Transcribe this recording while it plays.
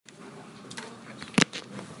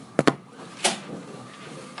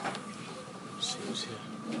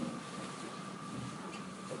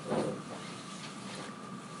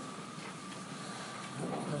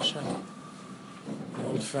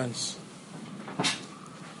friends.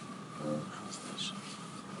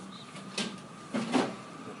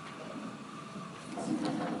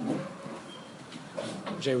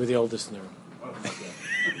 Jay, we're the oldest in the room.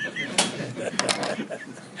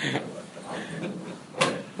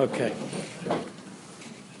 Okay.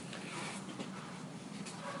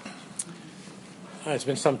 It's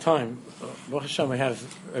been some time. Baruch Hashem, we have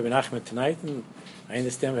Rabbi Nachman tonight, and I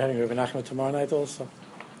understand we're having Rabbi Nachman tomorrow night also.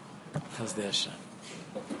 How's the Hashem?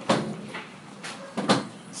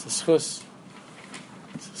 It's a schus.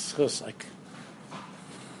 It's a schus. Like,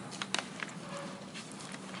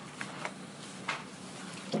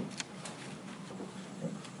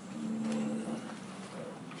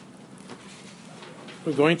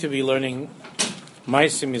 we're going to be learning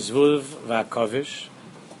Ma'aseh Mizvuv Va'Kovish,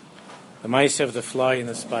 the Ma'aseh of the fly and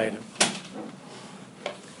the spider.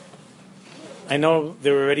 I know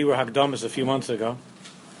there already were Hagdamas a few months ago.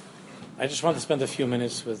 I just want to spend a few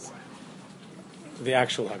minutes with the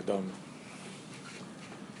actual Hagdama.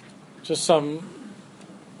 Just a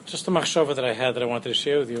machshava that I had that I wanted to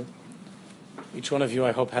share with you. Each one of you,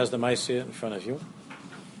 I hope, has the Ma'aseh in front of you.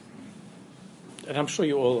 And I'm sure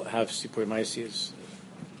you all have Sipur Ma'asehs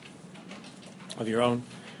of your own.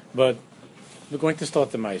 But we're going to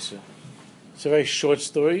start the Ma'aseh. It's a very short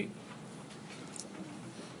story.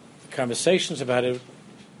 The conversations about it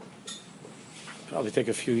probably take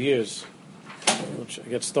a few years to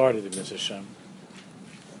get started in this Hashem.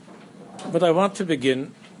 But I want to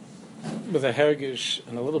begin with a hergish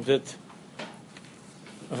and a little bit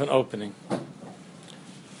of an opening.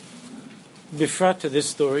 Befrat to this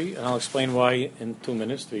story, and I'll explain why in 3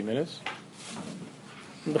 minutes.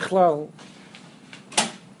 B'chlal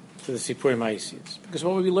to the Sipur Ma'asehs. Because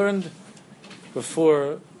what we learned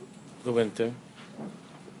before the winter,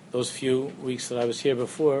 those few weeks that I was here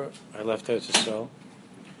before I left Eretz Yisrael,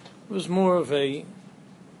 it was more of a,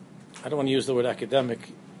 I don't want to use the word academic,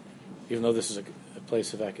 even though this is a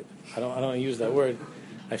place of academic. I don't want to use that word.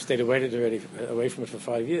 I've stayed away from it for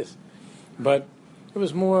 5 years. But it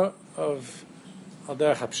was more of al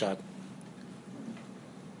derech hapshat.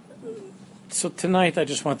 So tonight I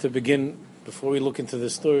just want to begin, before we look into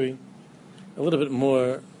this story, a little bit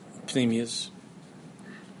more pnimius.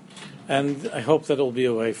 And I hope that it will be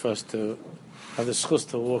a way for us to have the schus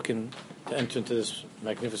to walk in, to enter into this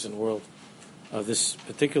magnificent world of this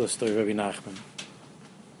particular story of Rabbi Nachman.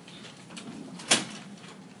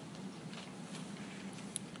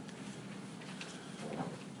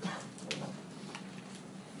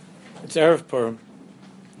 It's Erev Purim.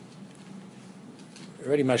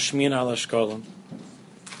 Already Mashmin al Ashkolim.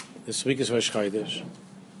 This week is Rosh Chodesh.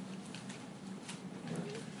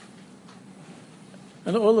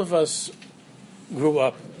 And all of us grew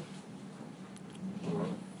up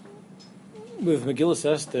with Megillas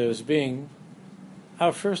Esther as being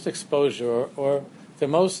our first exposure, or the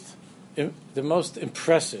most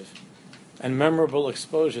impressive and memorable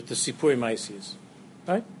exposure to Sipur Ma'asehs.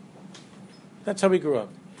 Right? That's how we grew up.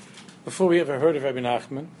 Before we ever heard of Rabbi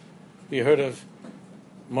Nachman, we heard of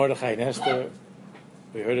Mordechai and Esther,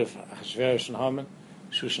 we heard of Achashverosh and Haman,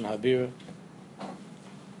 Shushan Habira.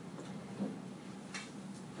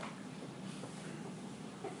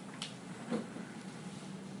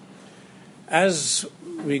 As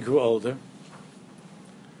we grew older,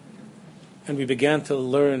 and we began to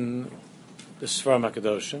learn the Sfarim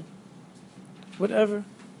HaKadoshim, whatever,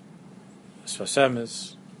 Sfas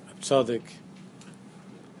Emes, Tzadik,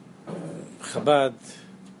 Chabad,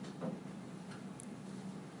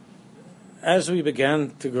 as we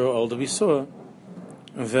began to grow older, we saw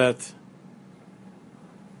that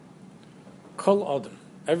Kol Adam,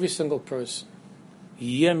 every single person,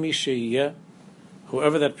 Yeh Misha Yeh,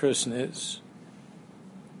 whoever that person is,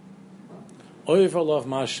 Oiver Lov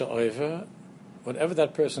Masha Oiver, whatever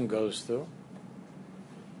that person goes through,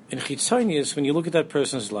 in Chitzonius, when you look at that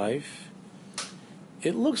person's life,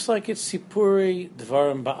 it looks like it's Sipuri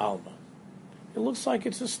Dvarim Ba'alma. It looks like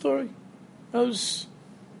it's a story. It's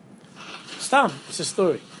a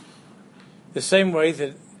story. The same way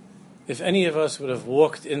that if any of us would have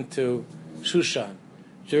walked into Shushan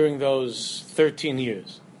during those 13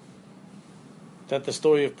 years that the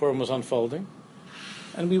story of Purim was unfolding,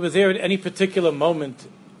 and we were there at any particular moment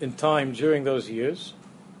in time during those years,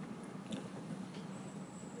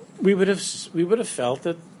 we would have felt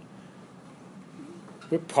that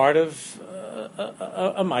we're part of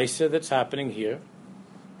a Ma'aseh that's happening here.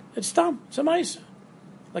 It's a Ma'aseh,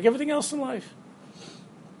 like everything else in life.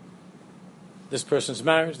 This person's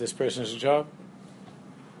marriage, this person's job.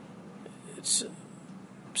 It's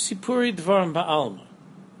Sipuri Dvarim Ba'alma.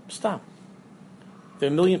 Stop. There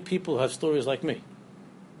are 1 million people who have stories like me.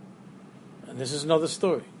 And this is another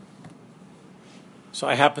story. So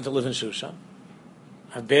I happen to live in Shushan.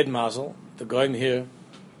 I have bad mazel. The goyim here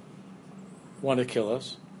want to kill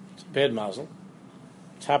us. It's a bad mazel.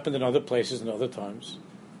 It's happened in other places and other times.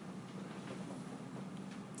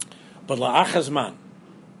 But la'achazman,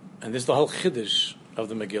 and this is the whole chiddush of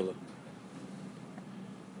the Megillah,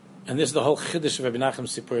 and this is the whole chiddush of Rabbi Nachum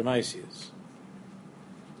Sipurei Ma'asiyos,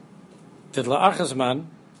 that la'achazman,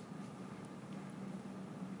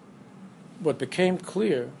 what became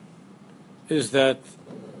clear is that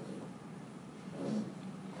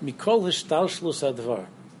mikol hishtalshlus advar,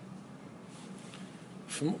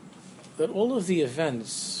 from that all of the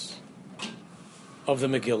events of the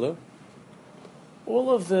Megillah, all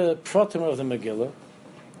of the pratim of the Megillah,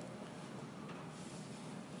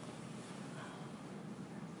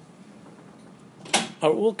 are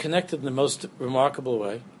all connected in the most remarkable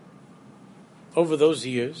way over those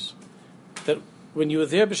years, that when you were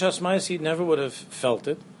there b'shas ma'aseh, you never would have felt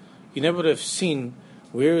it. You never would have seen,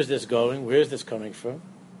 where is this going? Where is this coming from?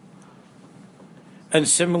 And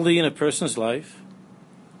similarly, in a person's life,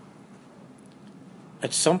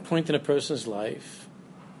 at some point in a person's life,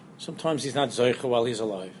 sometimes he's not zoicha while he's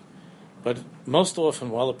alive, but most often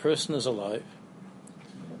while a person is alive,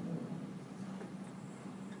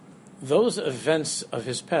 those events of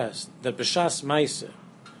his past, that b'shas ma'aseh,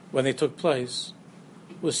 when they took place,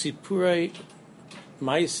 was sipurei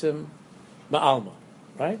ma'asim ba'alma,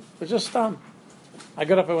 right? But just stam. I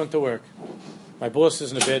got up, I went to work. My boss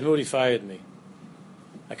is in a bad mood, he fired me.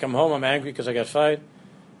 I come home, I'm angry because I got fired,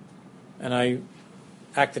 and I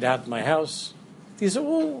acted out in my house. These are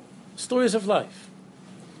all stories of life.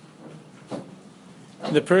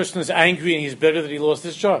 And the person is angry and he's bitter that he lost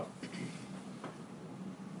his job.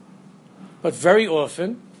 But very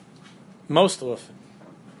often, most often,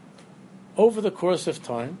 over the course of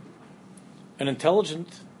time, an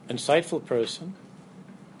intelligent, insightful person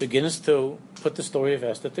begins to put the story of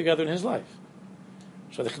Esther together in his life.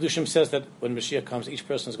 So the Chidushim says that when Mashiach comes, each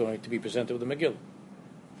person is going to be presented with a Megillah,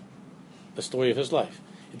 the story of his life.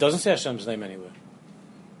 It doesn't say Hashem's name anywhere.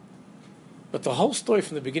 But the whole story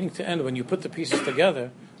from the beginning to end, when you put the pieces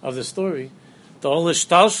together of the story, the whole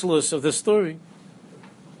ishtalshlus of the story,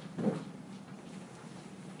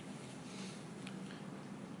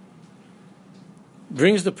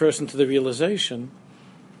 brings the person to the realization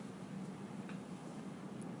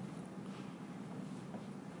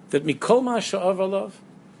that mikol ma'asha'av alav,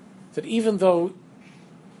 that even though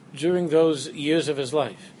during those years of his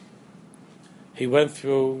life he went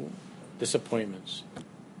through disappointments,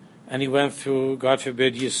 and he went through, God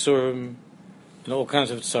forbid, yisurim, and all kinds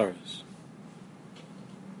of tsaras,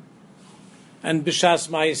 and b'shas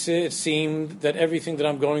ma'aseh, it seemed that everything that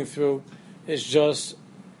I'm going through is just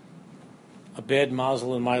a bad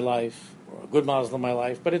mazel in my life, or a good mazel in my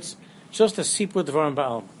life, but it's just a sipur dvarim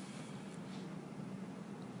ba'alma.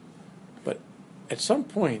 But at some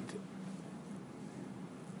point,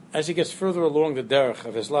 as he gets further along the derech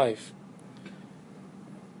of his life,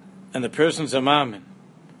 and the person's a mammon,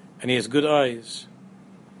 and he has good eyes,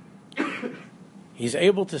 he's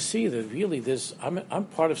able to see that really I'm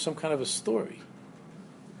part of some kind of a story.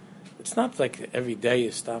 It's not like every day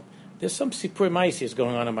is stopped. There's some sipur ma'aseh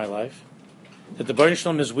going on in my life that the Baruch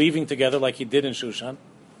Shalom is weaving together like he did in Shushan.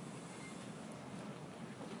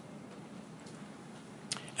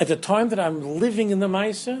 At the time that I'm living in the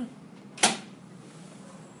Ma'aseh,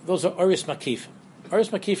 those are Oris Makifim. Oris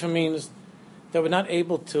Makifim means that we're not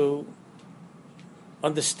able to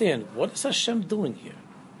understand, what is Hashem doing here?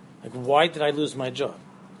 Like, why did I lose my job?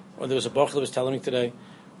 Or there was a Bachel that was telling me today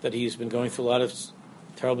that he's been going through a lot of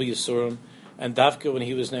terrible Yisurim, and Davka, when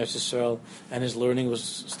he was in Eretz Yisrael, and his learning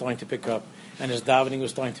was starting to pick up, and his davening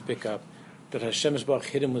was starting to pick up, but Hashem Yisbarach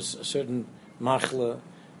hit him with a certain machla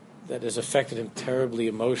that has affected him terribly,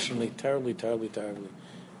 emotionally, terribly.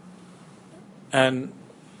 And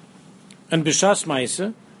b'shas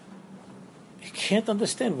ma'aseh, he can't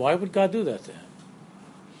understand, why would God do that to him?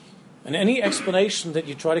 And any explanation that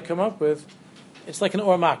you try to come up with, it's like an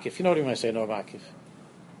or makif. You know what I mean when I say an or makif?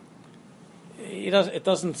 It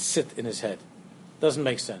doesn't sit in his head. It doesn't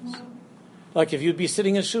make sense. Like if you'd be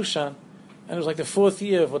sitting in Shushan, and it was like the 4th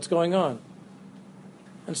year of what's going on,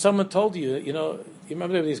 and someone told you, you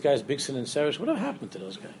remember these guys, Bigson and Serish? What happened to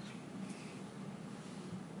those guys?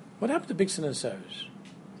 What happened to Bigson and Serish?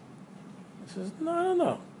 He says, no, I don't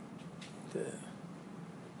know.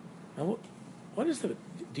 What is the...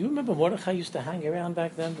 Do you remember Mordechai used to hang around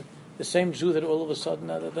back then? The same Jew that all of a sudden...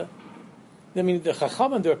 I mean, the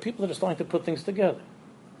Chachamim, there are people that are starting to put things together.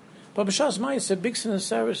 But B'shas Ma'aseh said, Bigson and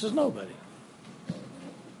Serish is nobody.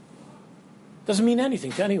 Doesn't mean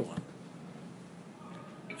anything to anyone.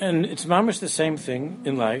 And it's mamish the same thing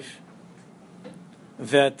in life,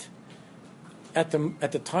 that at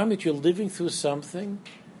the time that you're living through something,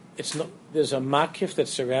 it's not, there's a makif that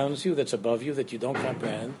surrounds you, that's above you, that you don't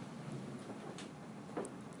comprehend.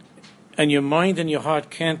 And your mind and your heart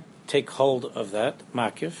can't take hold of that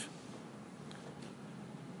makif.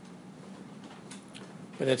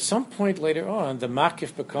 But at some point later on, the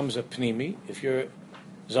makif becomes a pnimi, if you're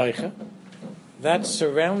zaycha. That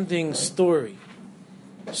surrounding story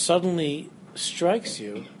suddenly strikes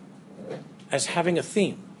you as having a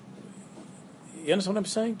theme. You understand what I'm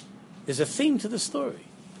saying? There's a theme to the story.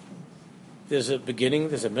 There's a beginning,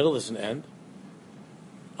 there's a middle, there's an end.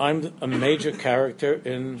 I'm a major character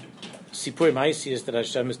in Sipur Maisiyas that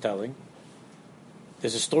Hashem is telling.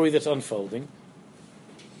 There's a story that's unfolding.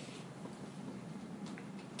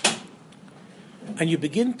 And you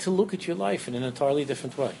begin to look at your life in an entirely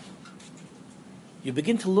different way. You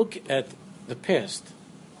begin to look at the past.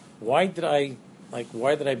 Why did I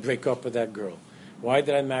break up with that girl? Why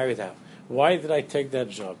did I marry that? Why did I take that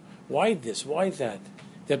job? Why this? Why that?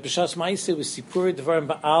 That B'shas Ma'aseh was Sipur Devarim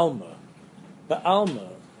Ba'alma,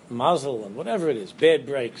 Mazel, and whatever it is, bad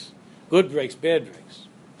breaks, good breaks, bad breaks.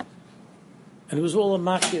 And it was all a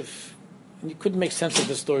makif, and you couldn't make sense of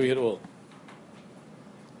the story at all.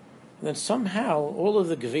 And then somehow all of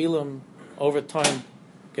the Gevilim over time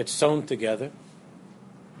get sewn together.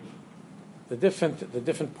 The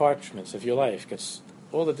different parchments of your life gets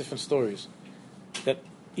all the different stories that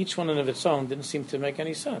each one of its own didn't seem to make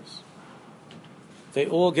any sense. They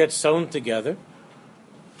all get sewn together,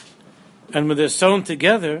 and when they're sewn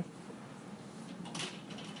together,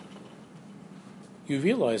 you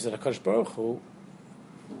realize that HaKadosh Baruch Hu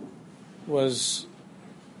was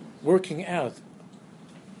working out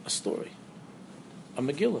a story, a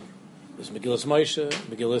Megillah. There's Megillas Moshe,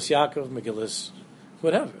 Megillas Yaakov, Megillas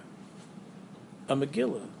whatever. A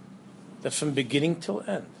Megillah that from beginning till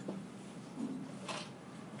end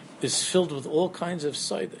is filled with all kinds of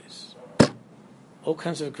sides, all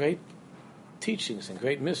kinds of great teachings and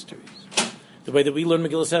great mysteries, the way that we learn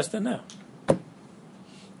Megillas Esther now.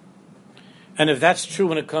 And if that's true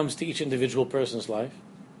when it comes to each individual person's life,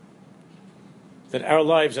 that our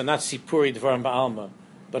lives are not Sipuri Dvarim Ba'alma,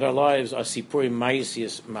 but our lives are Sipuri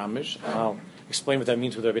Ma'asiyas Mamish. I'll explain what that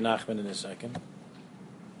means with Rabbi Nachman in a second.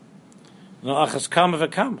 No achas kama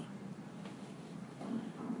v'kama.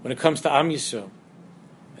 When it comes to Am Yisrael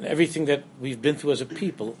and everything that we've been through as a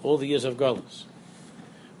people, all the years of Galus,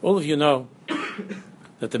 all of you know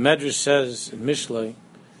that the Medrash says in Mishlei,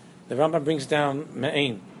 the Rambam brings down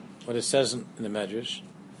Me'ain, what it says in the Medrash,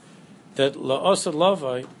 that la'asad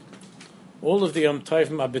lavai, all of the Yom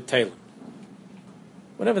Tovim are b'teilim.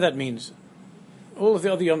 Whatever that means, all of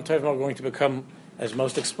the other Yom Tovim are going to become, as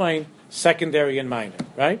most explain, secondary and minor,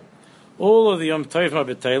 right? All of the Yom Tovim are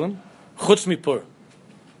b'teilim, chutz mi Purim,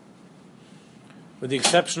 with the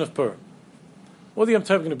exception of Purim. All the Yom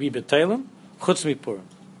Tovim are going to be b'teilim, chutz mi Purim.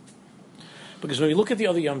 Because when we look at the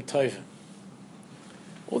other Yom Tovim,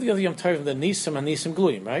 all the other Yom Tovim, the Nisim and Nisim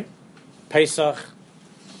Gluyim, right? Pesach,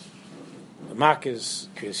 the Makkos,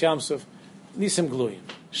 Kriyas Yamsuf, Nisim Gluyim,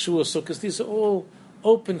 Shua Sukkos, these are all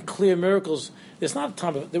open, clear miracles. There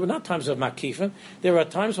were not times of Makifin. There are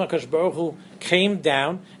times when HaKadosh Baruch Hu came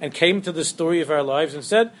down and came to the story of our lives and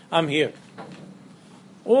said, I'm here.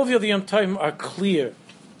 All the other Yom Tovim are clear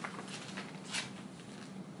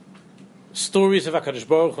stories of HaKadosh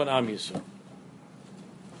Baruch Hu and Am Yisrael.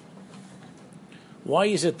 Why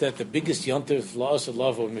is it that the biggest Yontiv, La'asad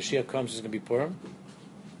Lavo, when Mashiach comes, is going to be Purim?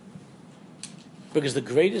 Because the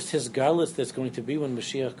greatest Hisgalus that's going to be when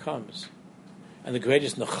Mashiach comes, and the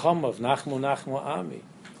greatest Nechama of Nachmu Ami,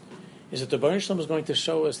 is that the Baruch Shalom is going to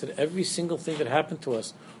show us that every single thing that happened to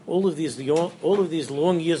us, all of these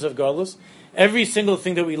long years of Galus, every single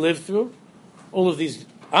thing that we lived through, all of these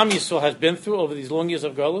Am Yisrael has been through over these long years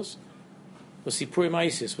of Galus, was Sipur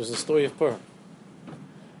Ma'asiyas, was the story of Purim.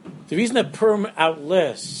 The reason that Purim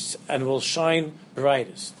outlasts and will shine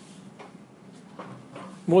brightest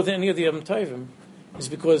more than any of the Yom Tovim is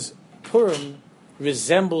because Purim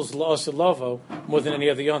resembles La'asad Lavo more than any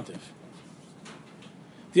other Yom Tov.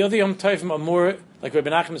 The other Yom Tovim are more, like Rabbi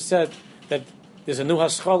Nachman said, that there's a new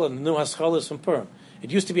Haskalah, and the new Haskalah is from Purim. It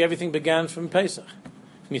used to be everything began from Pesach,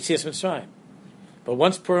 from Yetzias Mitzrayim. But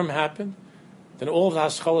once Purim happened, then all of the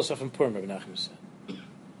Haskalas are from Purim, Rabbi Nachman said.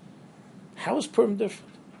 How is Purim different?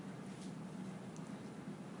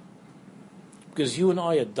 Because you and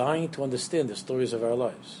I are dying to understand the stories of our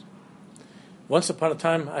lives. Once upon a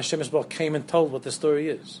time, Hashem Yisrael came and told what the story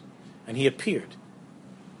is. And He appeared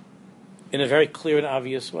in a very clear and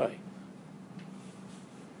obvious way.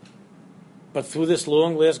 But through this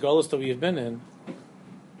long last Galus that we have been in,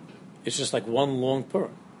 It's just like one long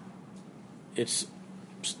Purim. It's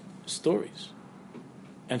stories.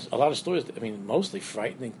 And a lot of stories, mostly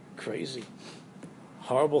frightening, crazy,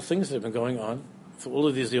 horrible things that have been going on for all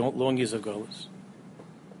of these long years of Golus.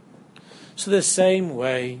 So the same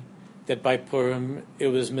way that by Purim it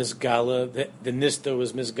was Misgala, the Nister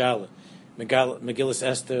was Misgala. Megillas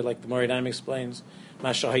Esther, like the Moridam explains,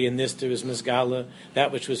 Mashahaya Nister is Misgala,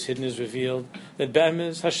 that which was hidden is revealed. That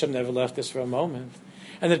Be'emes, Hashem never left us for a moment.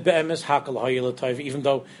 And that Be'emes, Hakal Haya L'Taiva, even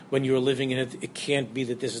though when you were living in it, it can't be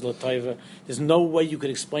that this is L'Taiva. There's no way you could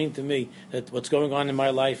explain to me that what's going on in my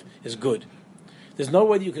life is good. There's no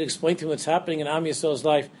way you could explain to me what's happening in Am Yisrael's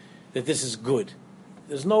life that this is good.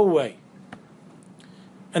 There's no way.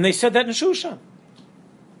 And they said that in Shushan.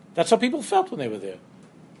 That's how people felt when they were there.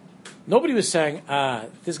 Nobody was saying,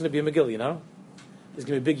 this is going to be a Megillah, There's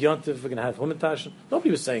going to be a big yontif, we're going to have Humantash.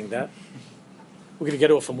 Nobody was saying that. We're going to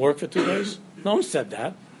get off from work for 2 days. No one said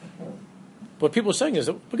that. What people are saying is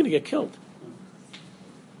that we're going to get killed.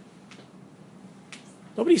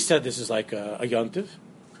 Nobody said this is like a yontif.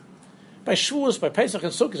 By Shavuos, by Pesach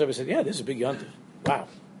and Sukkot, everybody said, yeah, this is a big yontif. Wow.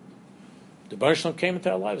 The Baruch Shalom came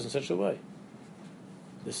into our lives in such a way.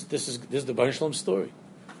 This is the Baruch Shalom story.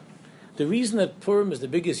 The reason that Purim is the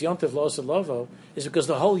biggest yontif Los Lavo is because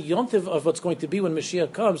the whole yontif of what's going to be when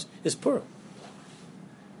Mashiach comes is Purim.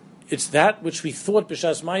 It's that which we thought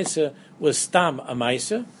B'Shas Maisa was Stam a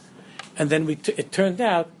Maisa, and then it turned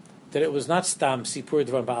out that it was not Stam Sipur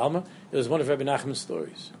Dvar Ba'alma, it was one of Rabbi Nachman's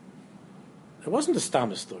stories. It wasn't a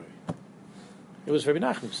Stam story. It was Rabbi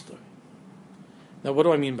Nachman's story. Now what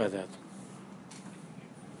do I mean by that?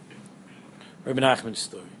 Rabbi Nachman's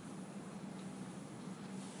story.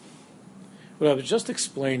 What I was just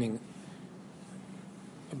explaining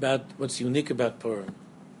about what's unique about Purim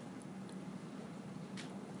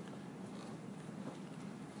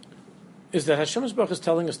is that Hashem Baruch is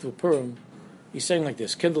telling us through Purim, he's saying like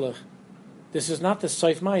this, Kindlech, this is not the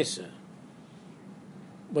Seif Ma'aseh.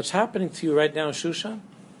 What's happening to you right now in Shushan,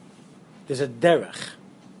 there's a derech.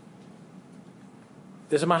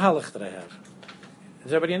 There's a mahalach that I have.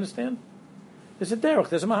 Does everybody understand? There's a derech,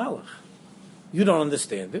 there's a mahalach. You don't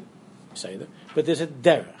understand it, say that, but there's a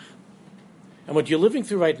derech. And what you're living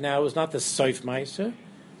through right now is not the Seif Ma'aseh,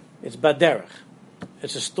 it's baderech.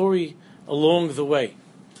 It's a story along the way.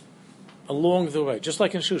 Along the way, just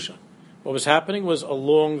like in Shushan. What was happening was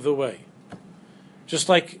along the way. Just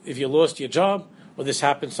like if you lost your job, or this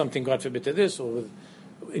happened, something, God forbid, to this, or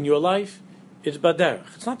in your life, it's baderech.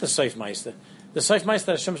 It's not the Seif Ma'aseh. The Seif Ma'aseh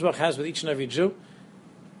that Hashem Baruch has with each and every Jew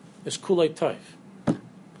is kulei toiv.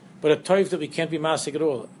 But a toiv that we can't be masik at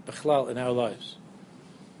all, b'chlal, in our lives.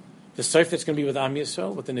 The Seif that's going to be with Am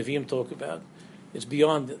Yisrael, what the Nevi'im talk about, it's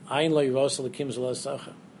beyond ayin lo yirasa l'kim zela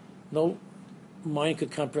sacha. No mind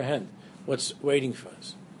could comprehend what's waiting for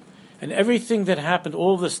us. And everything that happened,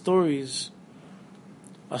 all the stories,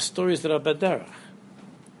 are stories that are baderach.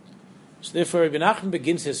 So therefore, Rabbi Nachman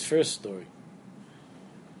begins his first story,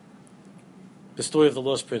 the story of the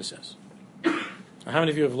lost princess. How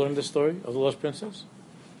many of you have learned the story of the lost princess?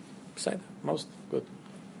 Say that. Most. Good.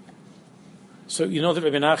 So you know that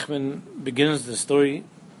Rabbi Nachman begins the story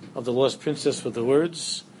of the lost princess with the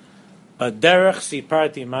words, Baderach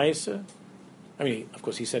siparti ma'aseh. Of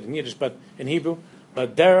course he said in Yiddish, but in Hebrew,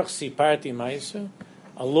 Baderach siparti ma'aseh.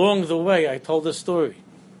 Along the way I told the story.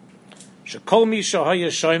 Shekol mi shahaya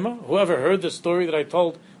shayma, whoever heard the story that I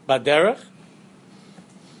told Baderach,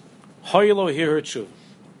 Hoylo hear her tshuva.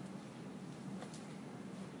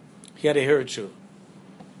 He had to hear her tshuva.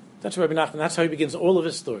 That's Rabbi Nachman. That's how he begins all of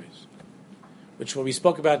his stories. Which, what we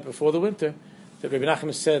spoke about before the winter, that Rabbi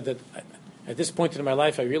Nachman said that at this point in my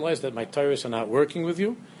life, I realized that my Torahs are not working with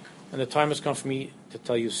you, and the time has come for me to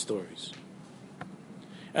tell you stories.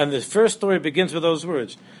 And the first story begins with those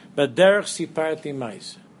words: "Baderech siparti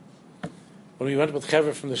ma'aseh." When we went with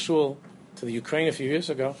Chaver from the shul to the Ukraine a few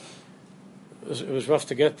years ago, it was rough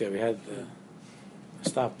to get there. We had a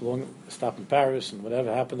stop in Paris, and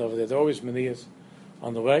whatever happened over there. There were always manias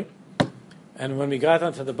on the way. And when we got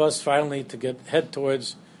onto the bus finally to head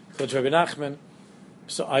towards Rabbi Nachman,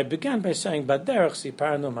 so I began by saying, Baderech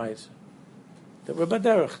siparnu ma'aseh. That we're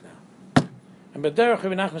Baderech now. And Baderech,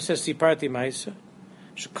 Rabbi Nachman says, siparti ma'aseh.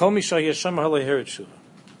 Shekol mi shayeh shama halei hered tshuva.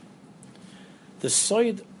 The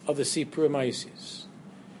side of the Sipur Ma'ases,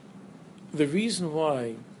 the reason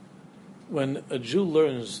why when a Jew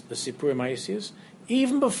learns the Sipur Ma'ases,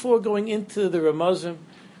 even before going into the Ramazim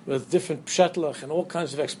with different pshatlach and all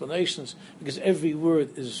kinds of explanations, because every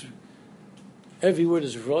word is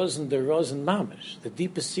Roz and the Roz and Mamish. The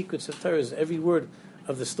deepest secrets of Torah is every word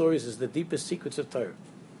of the stories is the deepest secrets of Torah.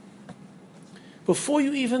 Before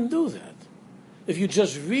you even do that, if you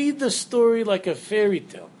just read the story like a fairy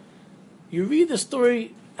tale. You read the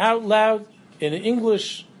story out loud in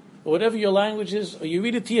English or whatever your language is, or you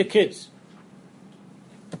read it to your kids.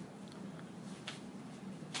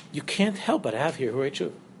 You can't help but have here Hurei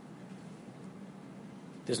Tshuva.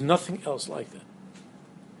 There's nothing else like that.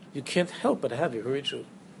 You can't help but have here Hurei Tshuva.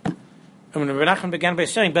 And when Rabbi Nachman began by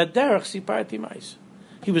saying, "Baderech siparti ma'aser,"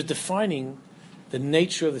 he was defining the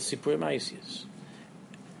nature of the Sipurei Ma'aser.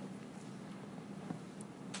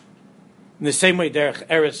 In the same way, Derech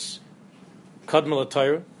Eretz Kadma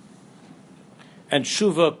LaTorah and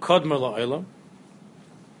Tshuva Kadma LaOlam.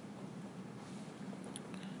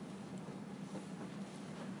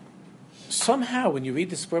 Somehow, when you read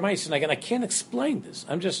the Sipurei Ma'aser, and again, I can't explain this.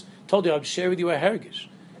 I'm just told you I'll share with you a hergish.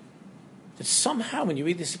 That somehow, when you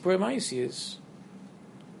read the Sipurei Ma'aser,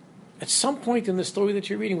 at some point in the story that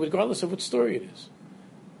you're reading, regardless of what story it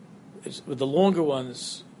is, with the longer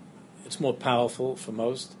ones, it's more powerful for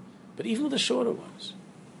most. But even with the shorter ones,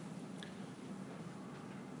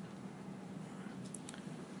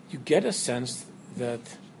 you get a sense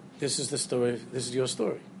that this is the story, this is your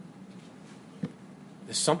story.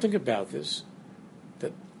 There's something about this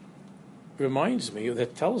that reminds me, or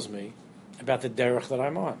that tells me about the derech that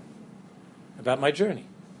I'm on, about my journey.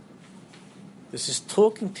 This is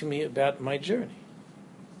talking to me about my journey.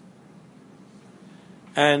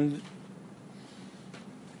 And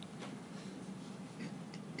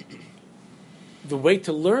the way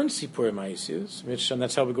to learn Sipurei Ma'aser, and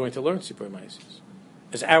that's how we're going to learn Sipurei Ma'aser,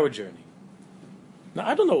 is our journey. Now,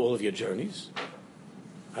 I don't know all of your journeys.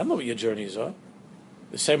 I don't know what your journeys are.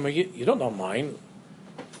 The same way you don't know mine,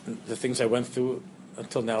 the things I went through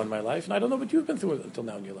until now in my life, and I don't know what you've been through until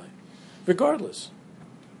now in your life. Regardless,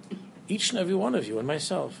 each and every one of you and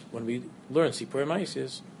myself, when we learn Sipurei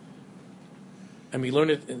Ma'aser, and we learn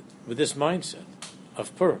it with this mindset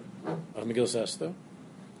of Purim, of Megillas Esther,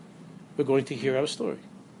 we're going to hear our story.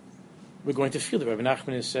 We're going to feel that Rabbi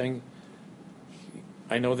Nachman is saying,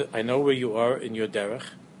 I know where you are in your derech,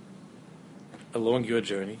 along your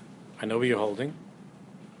journey. I know where you're holding.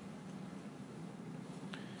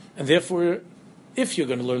 And therefore, if you're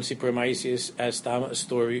going to learn Sipurei Ma'aser as a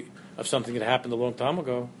story of something that happened a long time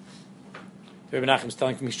ago, Rabbi Nachman is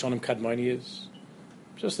telling me Shonim Kadmoni is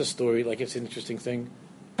just a story, like it's an interesting thing,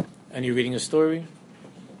 and you're reading a story.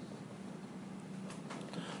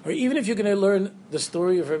 Or even if you're going to learn the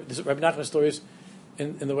story of Rabbi Nachman's stories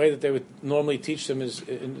in the way that they would normally teach them is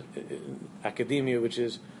in academia, which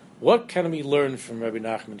is, what can we learn from Rabbi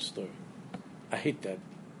Nachman's story? I hate that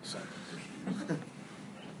sentence.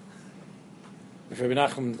 If Rabbi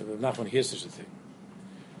Nachman hears such a thing,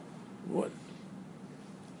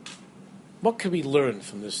 what can we learn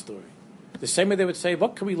from this story? The same way they would say,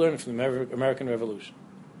 what can we learn from the American Revolution?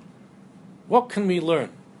 What can we learn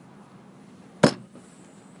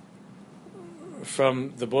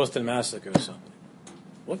from the Boston Massacre or something?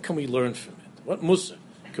 What can we learn from it? What mussar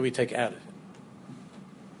can we take out of it?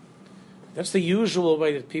 That's the usual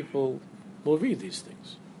way that people will read these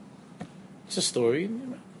things. It's a story,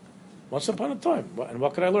 once upon a time, and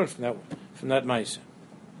what could I learn from that ma'aser?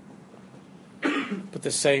 But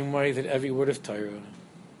the same way that every word of Torah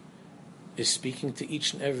is speaking to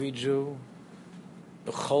each and every Jew,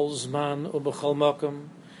 b'chol zman or b'chol makom,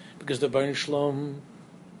 because the Baruch Shalom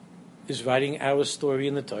is writing our story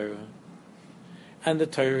in the Torah, and the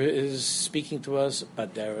Torah is speaking to us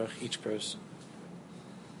baderech, each person.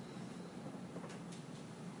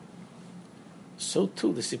 So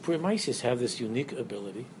too, the Sipurei Ma'aser have this unique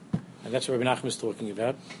ability, and that's what Rabbi Nachman is talking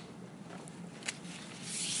about,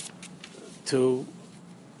 to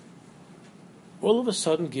all of a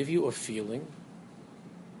sudden give you a feeling,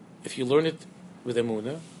 if you learn it with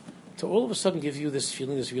emunah, to all of a sudden give you this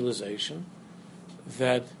feeling, this realization,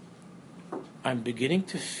 that I'm beginning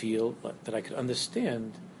to feel that I could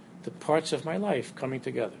understand the parts of my life coming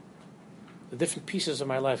together, the different pieces of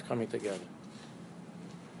my life coming together.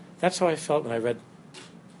 That's how I felt when I read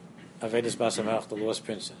Avedis Bas Hamelech, The Lost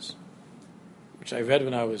Princess, which I read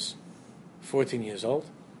when I was 14 years old.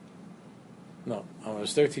 No, I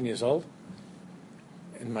was 13 years old.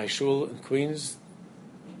 In my shul in Queens,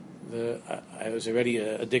 I was already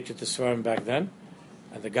addicted to Svarim back then.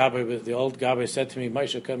 And the old Gabbai said to me,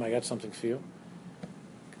 Moshe, come, I got something for you.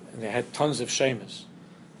 And they had tons of shemas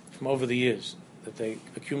from over the years that they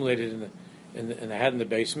accumulated and they had in the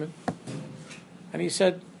basement. And he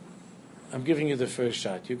said, I'm giving you the first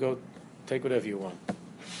shot. You go take whatever you want.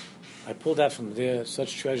 I pulled out from there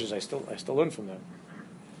such treasures. I still learn from them.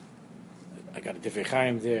 I got a Divrei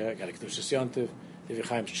Chaim there. I got a Kedushas Yontiv, Divrei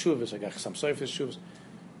Chaim's Tshuvas. I got some Seifers Tshuvas.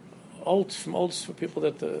 Old for people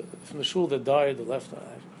that from the shul that died, that left.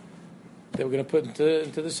 they were going to put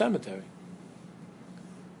into the cemetery.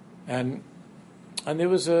 And there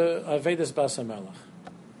was a Vedas Bas HaMelech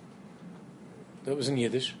that was in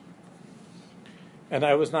Yiddish. And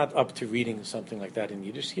I was not up to reading something like that in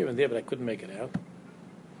Yiddish here and there, but I couldn't make it out.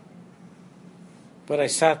 But I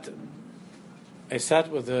sat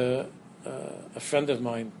with a friend of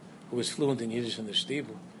mine who was fluent in Yiddish in the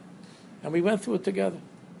Shtibel, and we went through it together.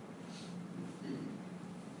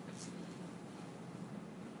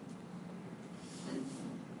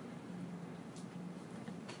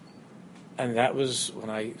 And that's when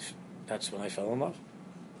I fell in love.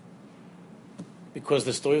 Because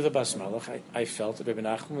the story of the Bas Malach, I felt that Rabbi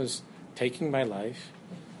Nachman was taking my life,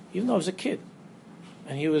 even though I was a kid,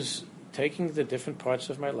 and he was taking the different parts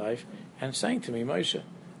of my life and saying to me, Moshe,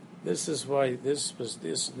 this is why this was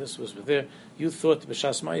this, and this was there. You thought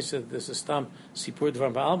b'shas ma'aseh this is stam sipur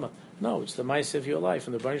dvar ba'alma. No, it's the ma'aseh of your life,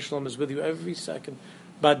 and the Baruch Shalom is with you every second.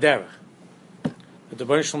 Baderech, that the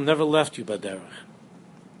Baruch Shalom never left you. Baderech.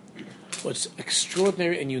 What's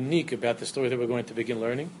extraordinary and unique about the story that we're going to begin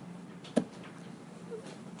learning,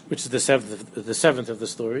 which is the seventh of the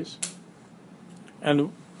stories,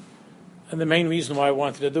 and the main reason why I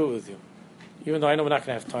wanted to do it with you, even though I know we're not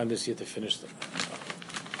going to have time this year to finish them.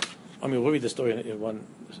 I mean, we'll read the story in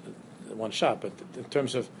one shot, but in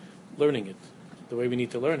terms of learning it, the way we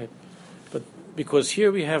need to learn it, but because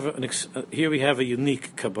here we have a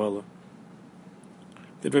unique Kabbalah.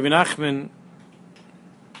 That Rabbi Nachman,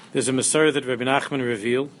 there's a Masorah that Rabbi Nachman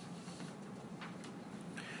revealed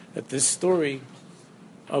that this story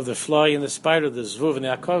of the fly and the spider, the Zvuv and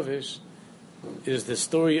the Akovish, is the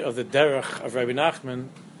story of the derech of Rabbi Nachman,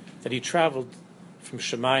 that he traveled from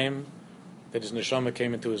Shemayim, that his neshama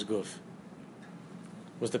came into his guf.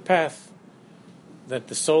 It was the path that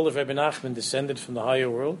the soul of Rabbi Nachman descended from the higher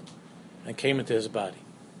world and came into his body.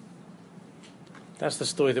 That's the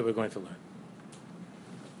story that we're going to learn.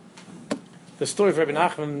 The story of Rabbi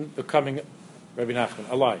Nachman becoming Rabbi Nachman,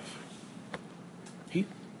 alive.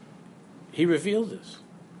 He revealed this.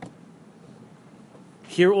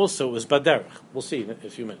 Here also was Baderech. We'll see in a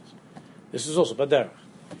few minutes. This is also Baderech.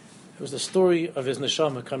 It was the story of his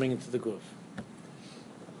neshama coming into the guf.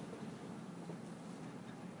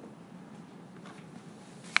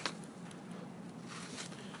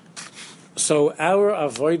 So our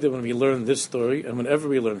avodah, when we learn this story, and whenever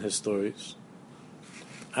we learn his stories,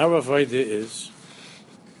 our avodah is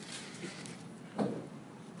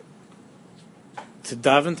to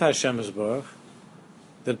daven to Hashem Yisborach,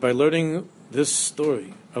 that by learning this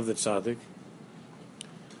story of the tzaddik,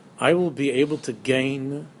 I will be able to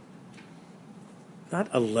gain not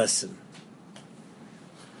a lesson.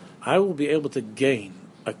 I will be able to gain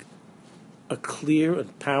a clear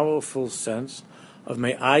and powerful sense of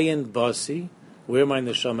my ayin basi, where my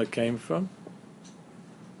neshama came from.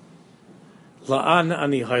 La'an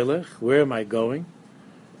ani haylech, where am I going?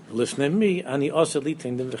 Lifnei mi ani asa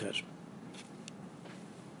litin din v'cheshbon.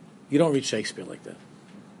 You don't read Shakespeare like that.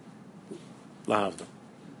 Lahavdil.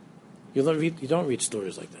 You don't read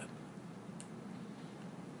stories like that.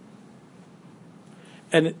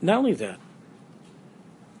 And not only that,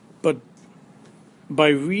 but by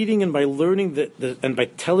reading and by learning and by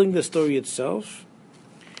telling the story itself,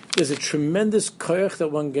 there's a tremendous koyach that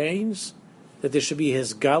one gains, that there should be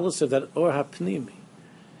his galus of that or hapnimi,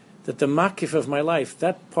 that the makif of my life,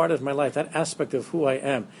 that part of my life, that aspect of who I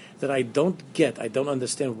am, that I don't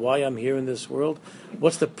understand why I'm here in this world.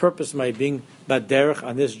 What's the purpose of my being baderech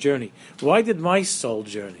on this journey? Why did my soul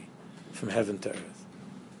journey from heaven to earth?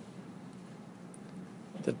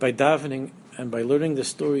 That by davening and by learning the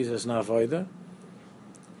stories as an avodah,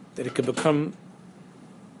 that it could become,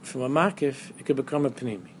 from a makif, it could become a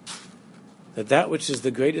pnimi. That which is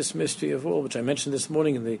the greatest mystery of all, which I mentioned this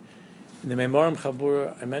morning in the Memorim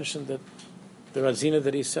Chabura, I mentioned that the Razina,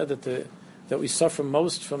 that he said that we suffer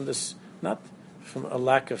most from this, not from a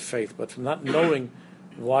lack of faith, but from not knowing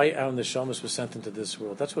why our neshamas were sent into this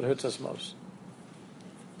world. That's what hurts us most.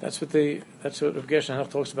 That's what Rav Gershon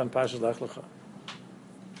Hanoch talks about in Parshas Lech Lecha.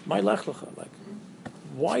 My Lech Lecha, like,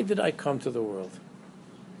 why did I come to the world?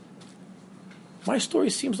 My story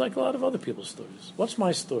seems like a lot of other people's stories. What's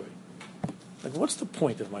my story? Like, what's the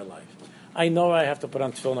point of my life? I know I have to put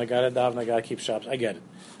on tefillin, I got to daven, I got to keep shops. I get it.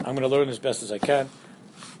 I'm going to learn as best as I can.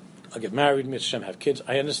 I'll get married, Mitzvah Hashem, have kids.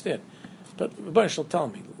 I understand. But Rebbe will tell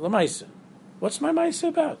me, L'maisa, what's my Maisa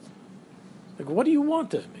about? Like, what do you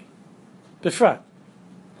want of me? Befrat,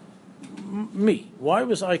 me. Why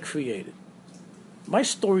was I created? My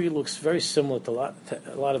story looks very similar to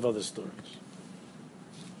a lot of other stories.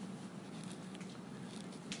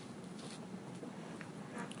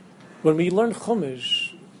 When we learn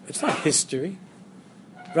Chumash, it's not history.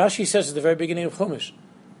 Rashi says at the very beginning of Chumash,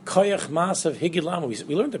 Koyach Masav Higid La'amai.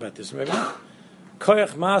 We learned about this, remember?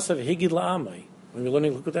 Koyach Masav Higid La'amai. When we're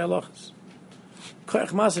learning Likutei Halachos. Koyach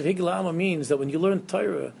Masav Higid La'amai means that when you learn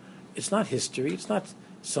Torah, it's not history, it's not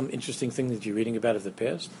some interesting thing that you're reading about of the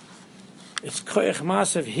past. It's Koyach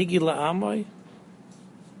Masav Higid La'amai.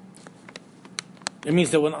 It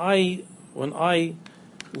means that when I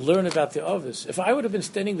learn about the Avos, if I would have been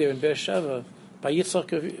standing there in Beersheba by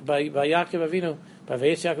Yitzchak, by Yaakov Avinu, by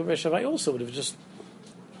Vayetz Yaakov Beersheba, I also would have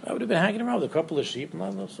been hanging around with a couple of sheep. And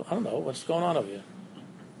I don't know what's going on over here. I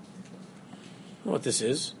don't know what this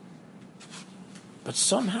is. But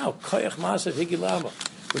somehow, Koyach Masav Higid La'amai.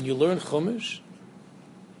 When you learn Chumash,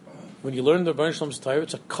 when you learn the Rebbeinu Shalom's Torah,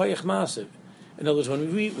 it's a Koyach Masav. In other words,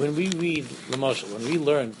 when we read L'mashal, when we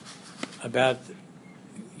learn about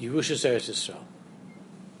Yerushas Eretz Yisrael,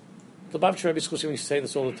 the Lubavitcher Rebbe Schussi used to say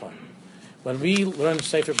this all the time. When we learn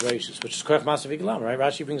Sefer Bereshis, which is Koyach Masav Higid La'amai, right?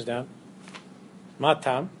 Rashi brings down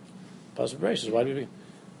Matam, Pasuk Bereshis. Why do we read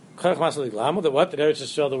Koyach Masav Higid La'amai? That what? That Eretz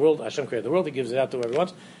Yisrael, the world, Hashem created the world, He gives it out to whoever He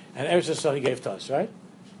wants, and Eretz Yisrael He gave to us, right?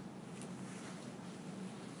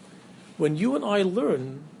 When you and I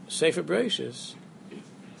learn Sefer Bereshis,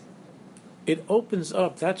 it opens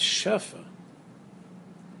up that shefa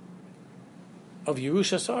of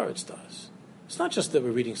Yerushas Haaretz to us. It's not just that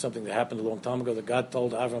we're reading something that happened a long time ago that God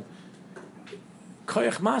told Avram.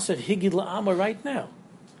 Koyach Masav Higid La'amai right now.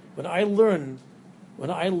 When I learn the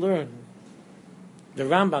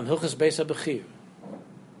Rambam Hilchos Beis HaBechira,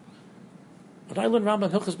 when I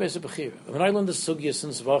learn the Sugyas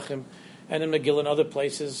and Zvachim and in Megillah and other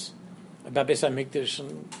places about Beis HaMikdash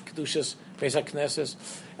and Kedushas, Beis HaKnesses,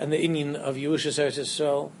 and the inyan of Yerushas Eretz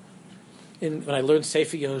Yisrael, when I learn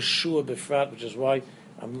Sefer Yehoshua Befrat, which is why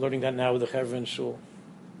I'm learning that now with the Chevra and Shul.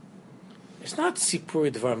 It's not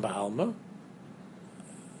Sipuri Dvarim Ba'alma.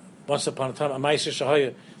 Once upon a time, a Ma'aser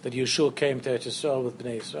Shahaya, that Yeshua came to Eretz Yisrael with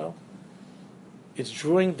Bnei Yisrael. It's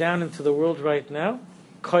drawing down into the world right now,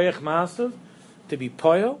 Koyach Masav, to be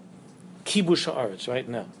Poyel, Kibush Haaretz right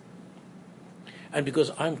now. And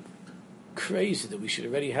because I'm crazy that we should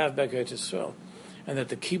already have back Eretz Yisrael, and that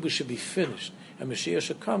the kibbutz should be finished, and Mashiach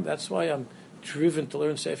should come, that's why I'm driven to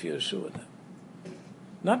learn Sefer Yehoshua now.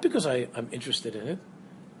 Not because I'm interested in it,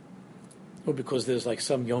 or because there's like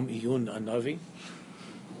some Yom Iyun on Navi.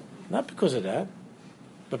 Not because of that,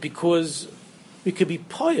 but because we could be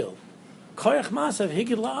Poyel, Koyach Masav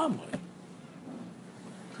Higid La'amai.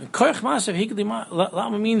 And Koyach Masav Higid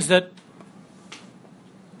La'amai means that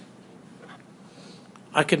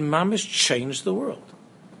I can mamish change the world.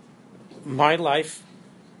 My life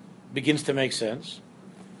begins to make sense.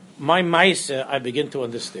 My ma'aseh I begin to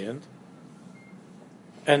understand.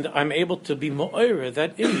 And I'm able to be mo'ira,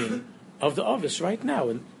 that inyan of the Avos right now.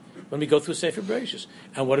 And when we go through Sefer Bereshis.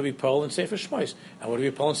 And what do we pull in Sefer Shmos? And what do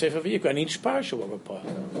we pull in Sefer Vayikra? And each parsha what we're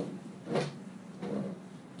pulling.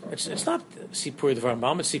 It's not Sipur Dvar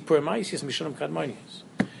Ba'alma, it's Sipur Ma'asis Mishunim Kadmonius.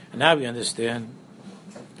 And now we understand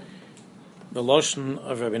the Lashon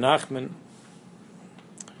of Rabbi Nachman,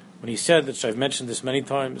 when he said that, so I've mentioned this many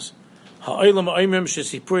times, in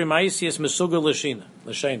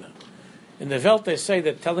the Welt they say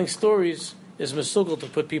that telling stories is mesugal to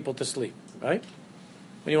put people to sleep, right?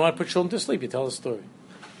 When you want to put children to sleep, you tell a story.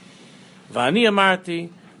 But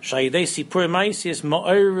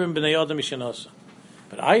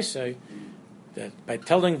I say that by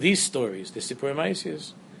telling these stories, the Sipur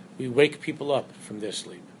Ma'asis, we wake people up from their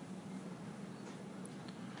sleep.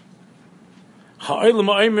 Rabbi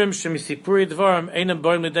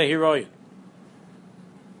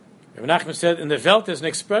Nachman said, in the Welt there's an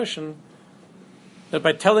expression that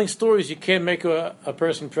by telling stories you can't make a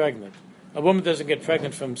person pregnant. A woman doesn't get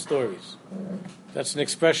pregnant from stories. That's an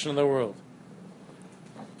expression in the world.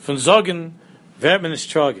 Von Zogen, wird man nicht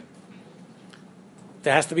tragen.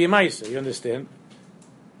 There has to be a Maisa, you understand?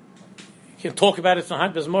 You can talk about it from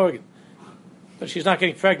Hand bis Morgen. But she's not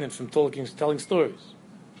getting pregnant from telling stories.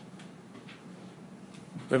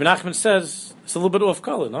 Rabbi Nachman says, it's a little bit off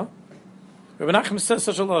color, no? Rabbi Nachman says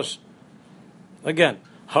such a losh. Again,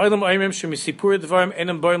 Ha'olam oimrim shemisipur dvarim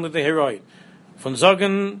enam boim l'deheroi. Von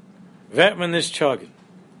Zogen, wird man nicht tragen.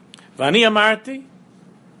 V'ani amarti,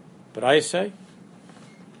 but I say,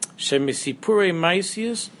 shemisipurei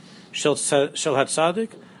maisius shel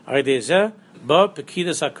hatzadik aridezeh ba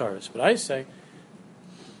pekidas hakaras. But I say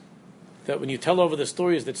that when you tell over the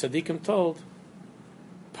stories that tzaddikim told,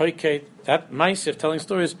 poiket, that maisi of telling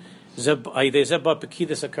stories, aridezeh ba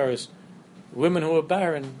pekidas hakaras, women who are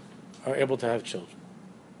barren are able to have children.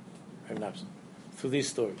 Through these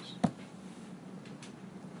stories.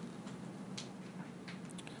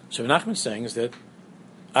 So what Nachman's saying is that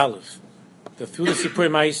Aleph, that through the Sipur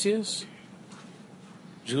Maisias,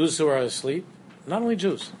 Jews who are asleep, not only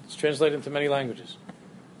Jews, it's translated into many languages,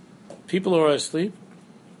 people who are asleep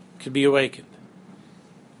could be awakened.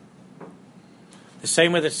 The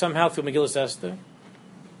same way that somehow through Megillas Esther,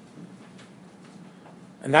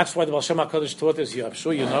 and that's why the Baal Shem HaKadosh taught us, I'm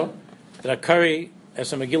sure you know, that Akari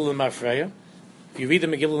has a Megillah L'Mafreya. If you read the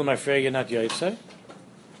Megillah L'Mafreya, you're not Yaitse. And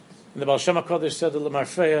the Baal Shem HaKadosh said that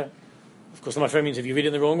L'Mafreya, of course L'Mafreya means if you read it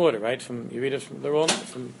in the wrong order, right? You read it from the wrong,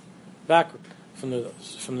 from backward, from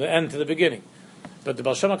the end to the beginning. But the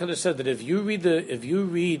Baal Shem HaKadosh said that if you read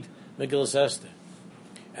Megillas Esther,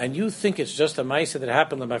 and you think it's just a Maisa that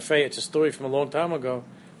happened L'Mafreya, it's a story from a long time ago,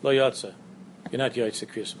 Lo Yatsa. You're not Yaitse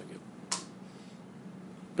Kriyas Megillah.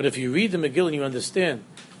 But if you read the Megillah and you understand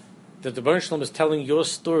that the Baruch Shalom is telling your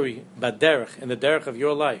story about derech, in the derech of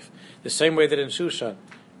your life, the same way that in Shushan,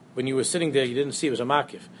 when you were sitting there, you didn't see it was a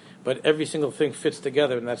makif, but every single thing fits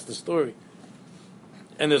together, and that's the story.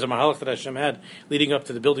 And there's a mahalach that Hashem had leading up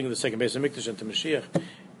to the building of the second Beis HaMikdash and to Mashiach,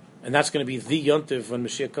 and that's going to be the yontiv when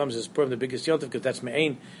Mashiach comes. Is probably the biggest yontiv because that's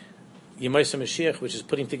Me'ain Yemaisa Mashiach, which is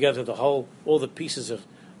putting together all the pieces of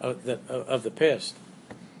the past.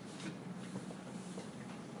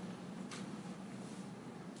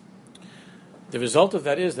 The result of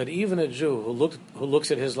that is that even a Jew who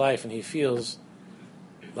looks at his life and he feels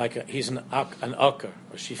like he's an akar,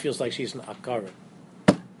 or she feels like she's an akara,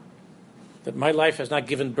 that my life has not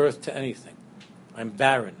given birth to anything. I'm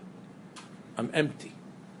barren. I'm empty.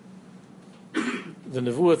 The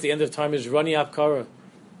nevuah at the end of time is Rani Akara,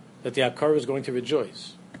 that the akara is going to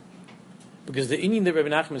rejoice. Because the inyan that Rabbi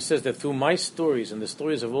Nachman says that through my stories and the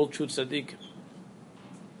stories of all true tzaddikim,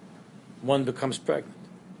 one becomes pregnant.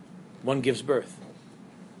 One gives birth.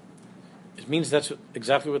 It means that's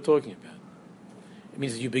exactly what we're talking about. It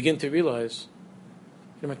means that you begin to realize,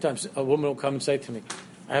 times a woman will come and say to me,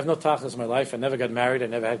 I have no tachlis in my life, I never got married, I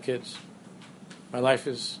never had kids. My life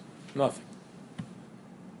is nothing.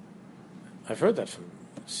 I've heard that from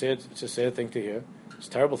Sid. It's a sad thing to hear. It's a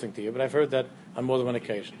terrible thing to hear, but I've heard that on more than one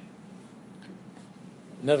occasion.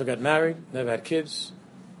 Never got married, never had kids.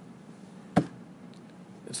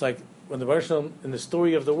 It's like when the Baruch Shalom, in the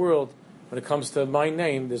story of the world, when it comes to my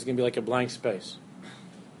name, there's going to be like a blank space.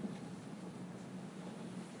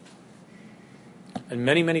 And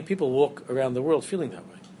many, many people walk around the world feeling that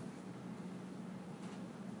way.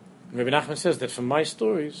 And Rabbi Nachman says that from my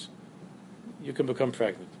stories, you can become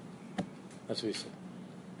pregnant. That's what he said.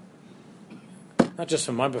 Not just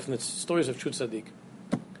from mine, but from the stories of true tzaddik.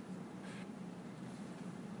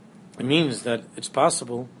 It means that it's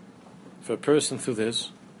possible for a person through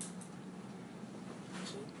this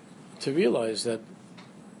to realize that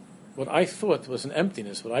what I thought was an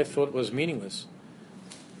emptiness, what I thought was meaningless,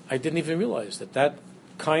 I didn't even realize that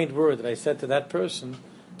kind word that I said to that person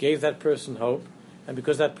gave that person hope, and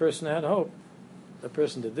because that person had hope, that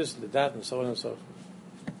person did this and did that, and so on and so forth.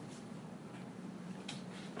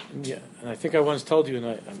 And I think I once told you, and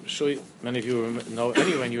I'm sure many of you know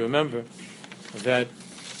anyway, and you remember, that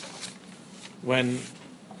when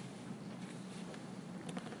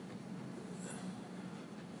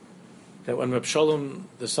Reb Shalom,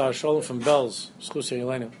 the Sar Shalom from Belz,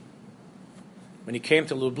 when he came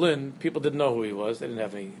to Lublin, people didn't know who he was. They didn't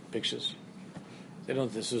have any pictures. They don't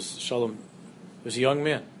know this was Shalom. He was a young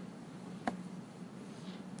man.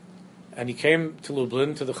 And he came to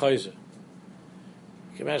Lublin to the Chayzer.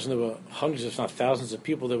 You can imagine there were hundreds, if not thousands, of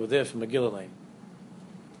people that were there from Megillah Lane.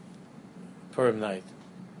 Purim night.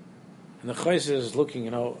 And the Chayzer is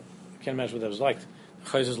looking, I can't imagine what that was like. The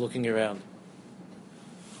Chayzer is looking around.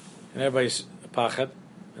 And everybody's pachet.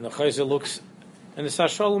 And the Chayzer looks, and the Sar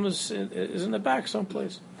Shalom is in the back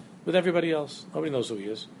someplace with everybody else. Nobody knows who he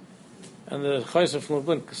is. And the Chayzer from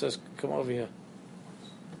Lublin says, come over here.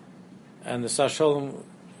 And the Sar Shalom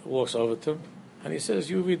walks over to him, and he says,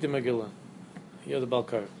 you read the Megillah. You're the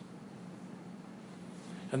Balkar.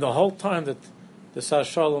 And the whole time that the Sar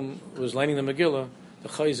Shalom was learning the Megillah, the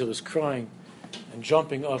Chayzer was crying and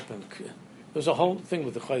jumping up. And there was a whole thing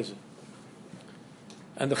with the Chayzer.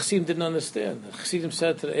 And the Chassidim didn't understand. The Chassidim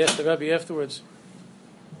said asked the Rebbe afterwards,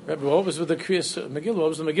 Rebbe, what was with the Kriyas Megillah? What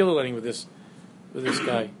was the Megillah learning with this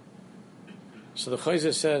guy? So the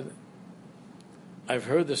Chayzer said, I've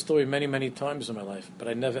heard the story many, many times in my life, but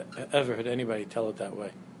I never ever heard anybody tell it that way.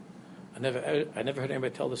 I never heard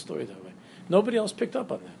anybody tell the story that way. Nobody else picked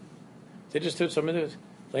up on that. They just heard somebody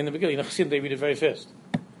laying the Megillah. Chassidim, they read it very fast.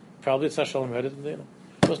 Probably it's Sar Shalom read it. And,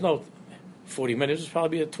 it was no 40 minutes. It was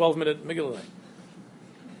probably a 12-minute Megillah line.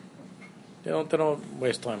 They don't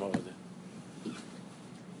waste time over there.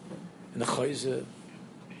 And the Chayzer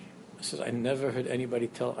says, I never heard anybody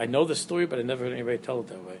tell. I know the story, but I never heard anybody tell it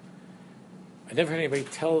that way. I never heard anybody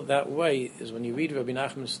tell it that way, is when you read Rabbi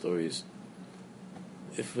Nachman's stories,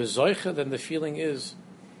 if we're Zoicha, then the feeling is,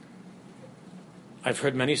 I've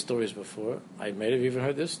heard many stories before, I may have even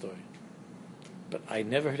heard this story, but I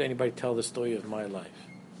never heard anybody tell the story of my life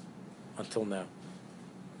until now.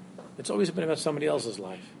 It's always been about somebody else's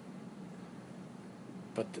life.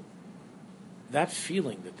 But that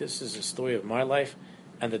feeling that this is a story of my life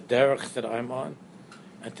and the derech that I'm on,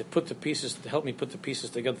 and to help me put the pieces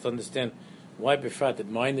together to understand why Befrat did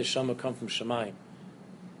my neshama come from Shemayim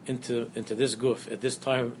into this guf at this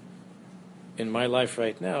time in my life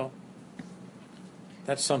right now,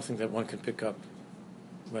 that's something that one can pick up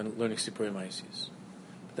when learning Sipurei Ma'asis.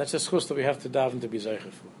 That's a schus that we have to daven to be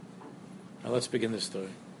zeicher for. Now let's begin this story.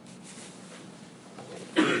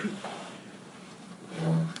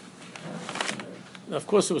 Now, of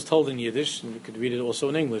course, it was told in Yiddish, and we could read it also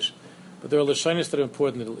in English. But there are lashonos that are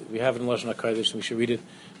important. That we have it in Lashon HaKodesh, and we should read it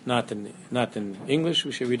not in English.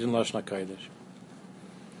 We should read it in Lashon HaKodesh.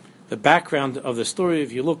 The background of the story,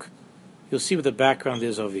 if you look, you'll see what the background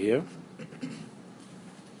is over here.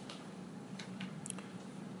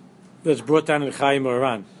 That's brought down in Chaim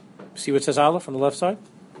Moran. See what it says Aleph on the left side?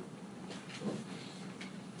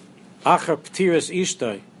 Achar Ptiras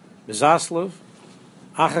Ishtay Bezaslav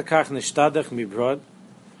Achar Kach Nishtadach Mibrod.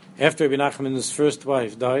 After Rabbi Nachman's first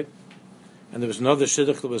wife died, and there was another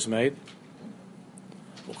shidduch that was made,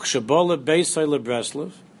 Ukshabola Beisai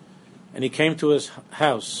LeBreslov, and he came to his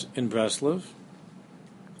house in Breslov.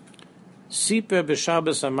 Siper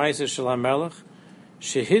b'Shabbos ha'Maaseh shel HaMelech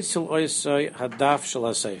shehitzel oisai hadaf shel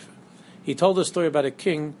HaSefer. He told a story about a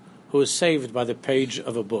king who was saved by the page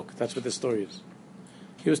of a book. That's what the story is.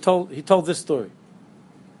 He told this story.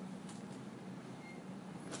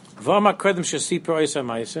 V'amar kodem shesiper oisai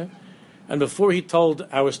Maaseh, and before he told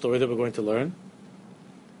our story that we're going to learn,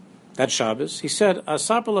 that Shabbos, he said,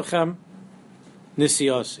 Asap lechem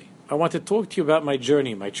nisiyasi. I want to talk to you about my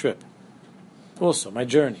journey, my trip. Also, my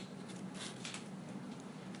journey.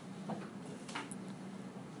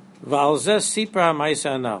 V'alzeh sipra ha'maaseh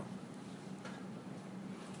anal.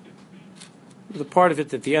 The part of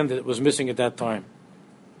it at the end that was missing at that time.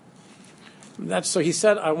 So he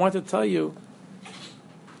said, I want to tell you,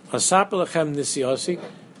 Asap lechem nisiyasi,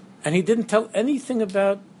 and he didn't tell anything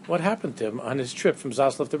about what happened to him on his trip from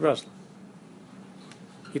Zaslav to Breslov.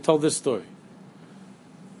 He told this story.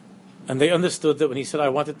 And they understood that when he said, I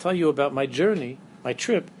want to tell you about my journey, my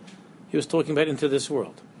trip, he was talking about into this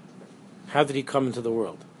world. How did he come into the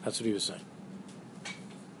world? That's what he was saying.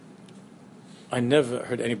 I never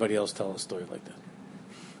heard anybody else tell a story like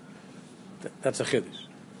that. That's a chiddush.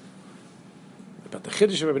 About the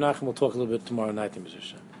chiddush of Rabbi Nachman, we'll talk a little bit tomorrow night in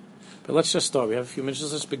Mizrach. But let's just start. We have a few minutes.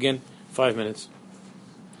 Let's begin. 5 minutes.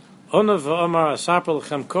 I want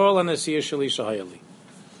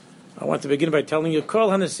to begin by telling you, Kol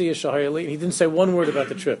Hanasiya Shahayali, and he didn't say one word about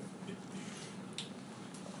the trip.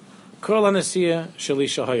 Kol Hanasiya Shali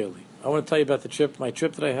Shahayali. I want to tell you about the trip, my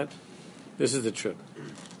trip that I had. This is the trip.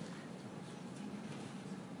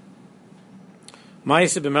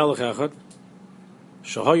 Ma'aseh b'melech echad,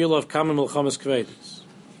 Shahayalav Kamen Milchamas Kveidis.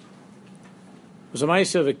 It was a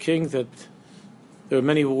ma'aseh of a king that there were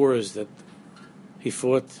many wars that he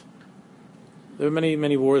fought. There were many,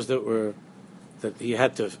 many wars that he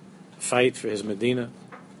had to fight for his Medina.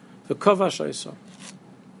 The Kovash Isa.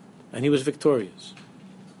 And he was victorious.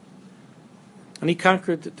 And he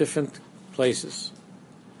conquered different places.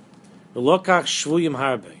 The Lokach Shvuyim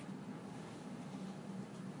Harbe.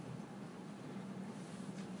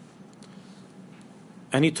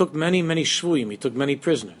 And he took many, many Shvuyim. He took many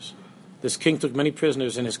prisoners. This king took many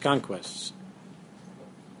prisoners in his conquests.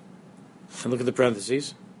 And look at the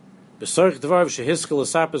parentheses. So after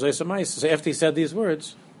he said these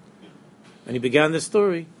words, and he began this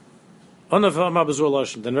story, then Rabbi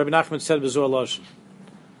Nachman said Bezor Lashon,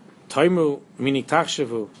 Taimu, meaning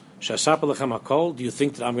Tachshavu, Shasap Lechem HaKol, do you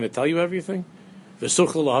think that I'm going to tell you everything? And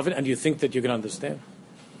do you think that you can understand?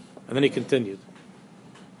 And then he continued.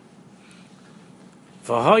 A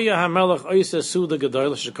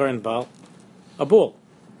ball.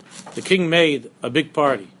 The king made a big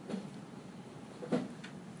party.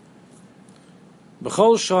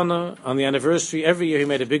 B'chol Shana, on the anniversary, every year he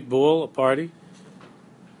made a big ball, a party.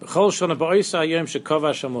 B'chol Shana ba'isa hayom shekava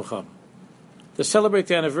Hashem l'cham, to celebrate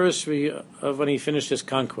the anniversary of when he finished his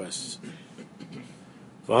conquests.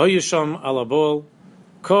 V'hoyu sham ala bol,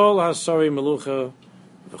 kol hasarim melucha,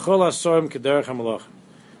 v'chol hasarim kederech hamelachim.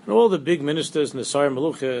 And all the big ministers and the Sarim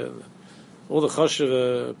Melucha, all the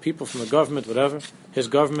Choshev people from the government, whatever, his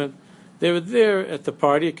government, they were there at the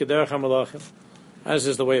party, kederech hamelachim, as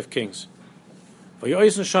is the way of kings. And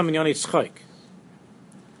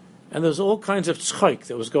And there's all kinds of tzchoik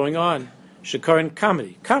that was going on. Shekarin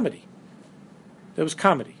comedy. There was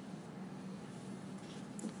comedy.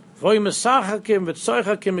 What was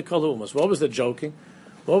the joking?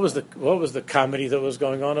 What was the comedy that was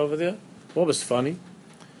going on over there? What was funny?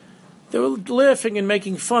 They were laughing and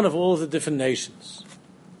making fun of all of the different nations.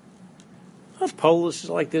 The Polish is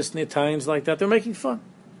like this and the Italians like that. They're making fun.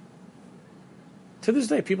 To this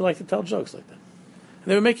day, people like to tell jokes like that. And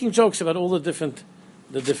they were making jokes about all the different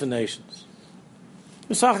nations.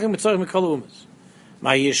 But you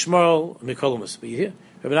hear?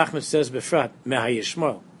 Rabbi Nachman says, Befrat,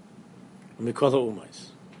 Mehayishmol, Mikol Umas,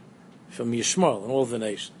 from Yishmol and all the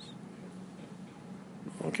nations.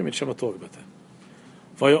 Okay, we'll talk about that.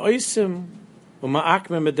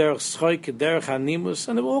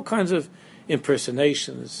 And there were all kinds of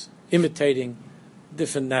impersonations, imitating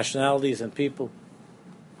different nationalities and people.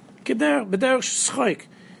 By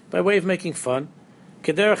way of making fun.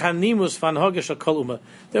 They're making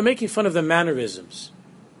fun of the mannerisms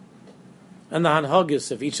and the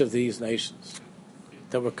hanhagis of each of these nations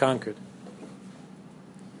that were conquered.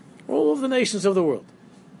 All of the nations of the world.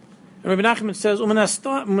 And Rabbi Nachman says, so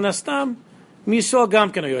Menastam,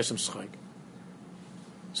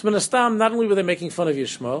 not only were they making fun of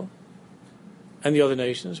Yishmael and the other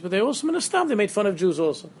nations, but they also, Menastam, they made fun of Jews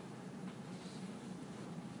also.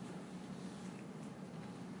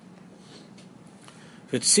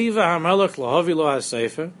 And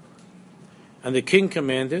the king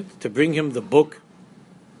commanded to bring him the book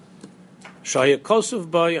to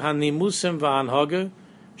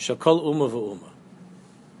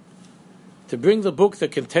bring the book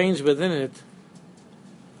that contains within it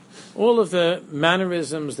all of the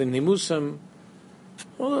mannerisms, the nimusim,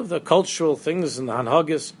 all of the cultural things and the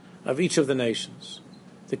hanhagas of each of the nations.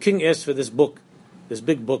 The king asked for this book, this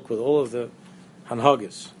big book with all of the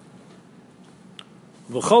hanhagas.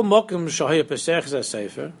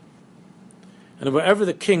 And wherever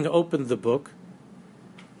the king opened the book,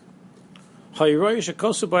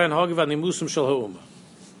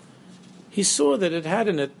 he saw that it had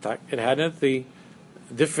in it the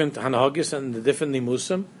different hanhagis and the different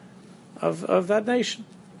nimusim of that nation.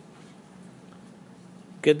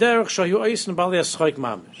 And it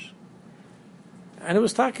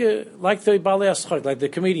was like the Balei Aschok, like the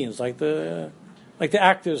comedians, like the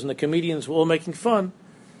actors and the comedians were all making fun.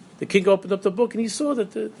 The king opened up the book and he saw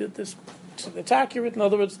that it's accurate. In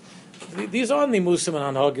other words, these are nimusim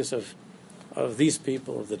and hanhagis of these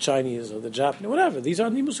people, of the Chinese, of the Japanese, whatever. These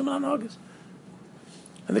are nimusim and hanhagis.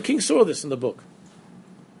 And the king saw this in the book.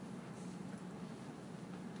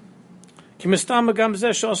 Because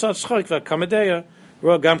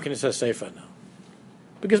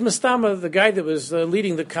Mistama, the guy that was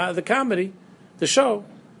leading the comedy, the show,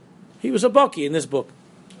 he was a baki in this book.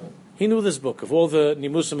 He knew this book of all the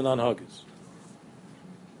nimusim and hanhagis.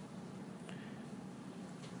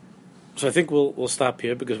 So I think we'll stop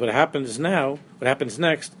here, because what happens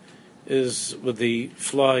next is with the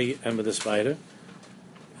fly and with the spider.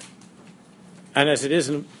 And as it is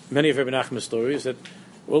in many of Rabbi Nachman's stories, that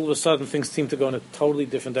all of a sudden things seem to go in a totally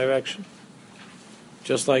different direction,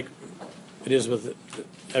 just like it is with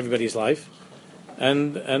everybody's life.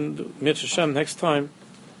 And Mitzvah Hashem, next time,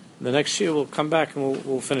 the next year we'll come back and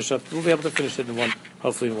we'll finish up. We'll be able to finish it in one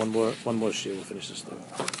more year. We'll finish this story.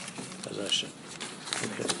 As Hashem.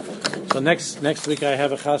 Okay. So next week I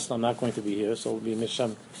have a chasna. I'm not going to be here, so it'll be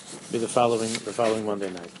Misham, be the following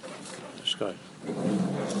Monday night. Shkoi.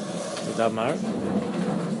 Midamar.